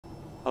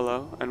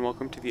Hello and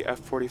welcome to the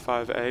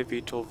F-45A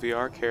VTOL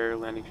VR carrier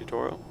landing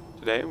tutorial.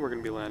 Today we're going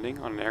to be landing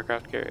on an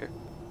aircraft carrier.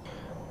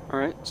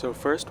 Alright, so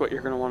first what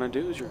you're going to want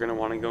to do is you're going to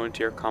want to go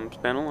into your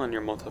comms panel on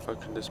your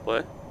multifunction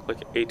display, click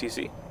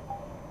ATC.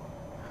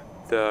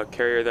 The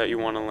carrier that you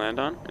want to land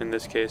on, in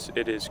this case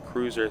it is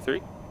Cruiser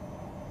 3.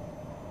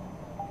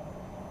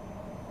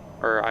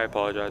 Or I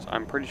apologize,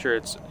 I'm pretty sure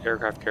it's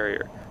aircraft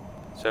carrier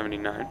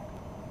 79.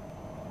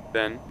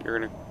 Then you're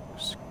going to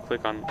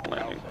click on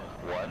landing.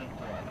 One,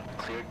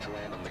 cleared to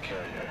land on the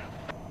carrier.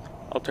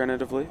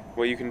 Alternatively,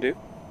 what you can do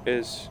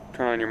is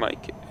turn on your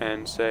mic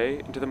and say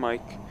into the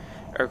mic,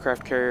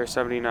 aircraft carrier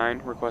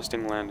 79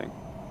 requesting landing.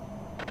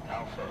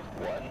 Alpha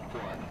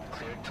 1-1,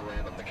 cleared to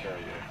land on the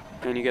carrier.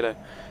 And you get a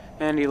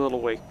handy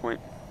little waypoint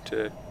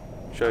to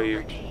show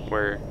you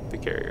where the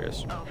carrier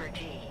is.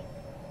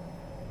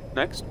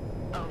 Next,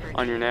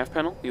 on your nav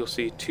panel, you'll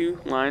see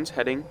two lines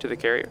heading to the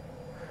carrier.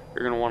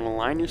 You're going to want to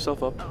line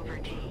yourself up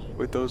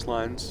with those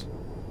lines,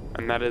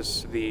 and that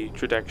is the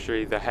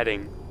trajectory, the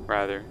heading,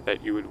 rather,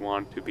 that you would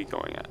want to be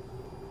going at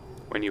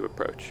when you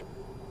approach.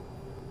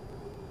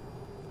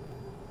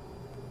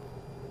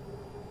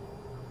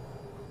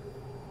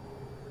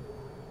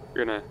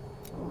 You're going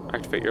to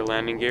activate your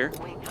landing gear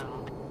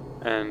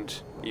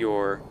and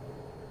your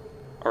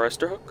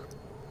arrestor hook.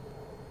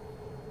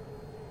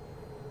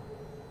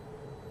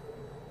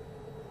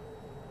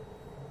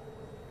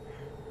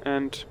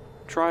 And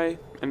try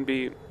and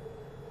be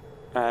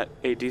at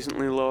a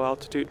decently low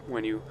altitude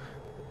when you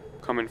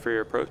come in for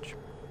your approach.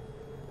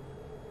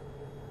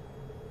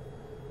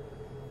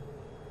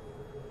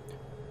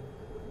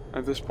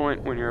 At this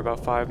point, when you're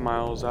about 5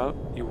 miles out,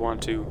 you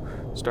want to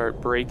start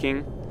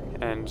braking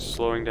and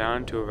slowing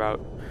down to about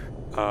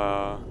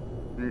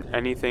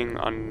anything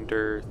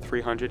under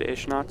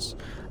 300-ish knots.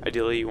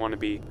 Ideally, you want to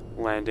be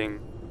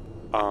landing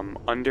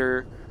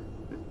under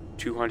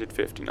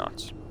 250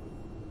 knots.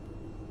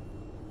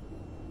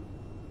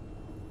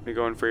 You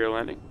go in for your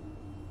landing.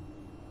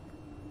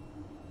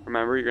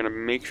 Remember, you're going to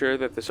make sure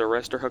that this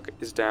arrestor hook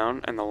is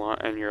down and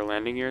your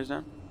landing gear is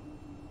down.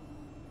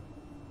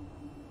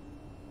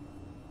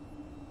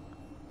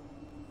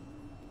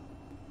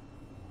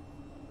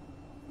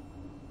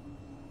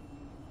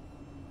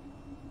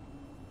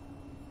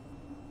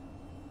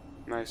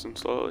 Nice and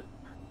slowly.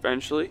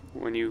 Eventually,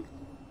 when you're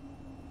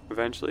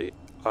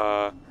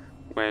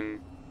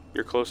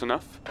close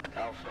enough,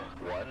 Alpha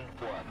 1-1,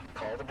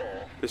 call the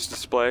ball. This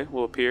display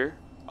will appear.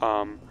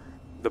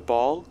 The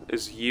ball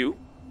is you,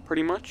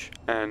 pretty much,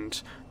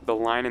 and the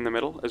line in the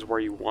middle is where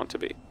you want to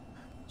be.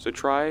 So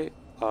try,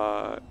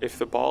 if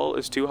the ball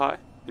is too high,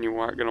 then you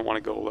are going to want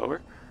to go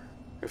lower.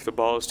 If the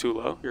ball is too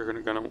low, you're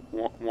going to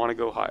want to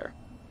go higher.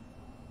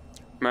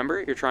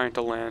 Remember, you're trying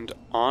to land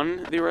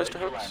on the arrestor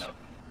hooks,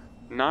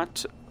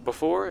 not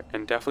before,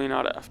 and definitely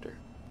not after.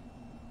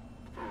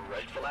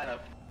 Right for lineup.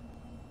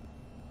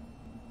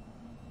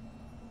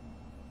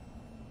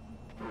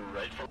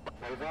 Right for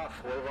wave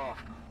off, wave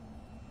off.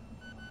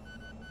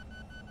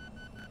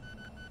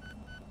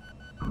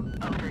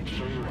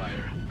 Show your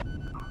wire.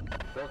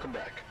 Welcome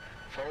back.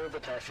 Follow the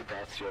taxi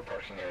path to your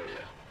parking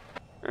area.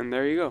 And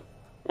there you go.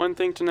 One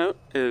thing to note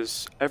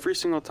is every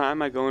single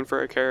time I go in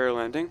for a carrier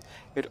landing,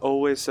 it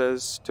always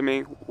says to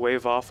me,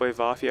 wave off,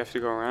 you have to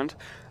go around.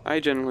 I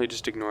generally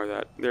just ignore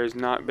that. There's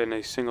not been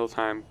a single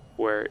time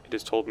where it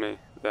has told me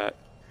that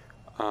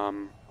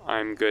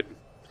I'm good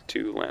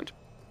to land.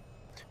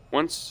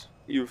 Once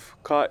you've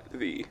caught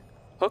the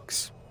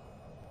hooks,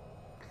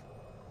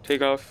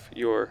 take off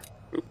your,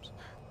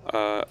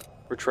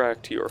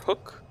 retract your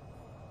hook,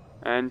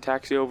 and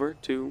taxi over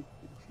to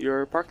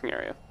your parking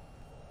area.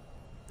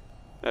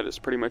 That is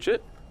pretty much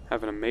it.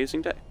 Have an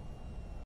amazing day.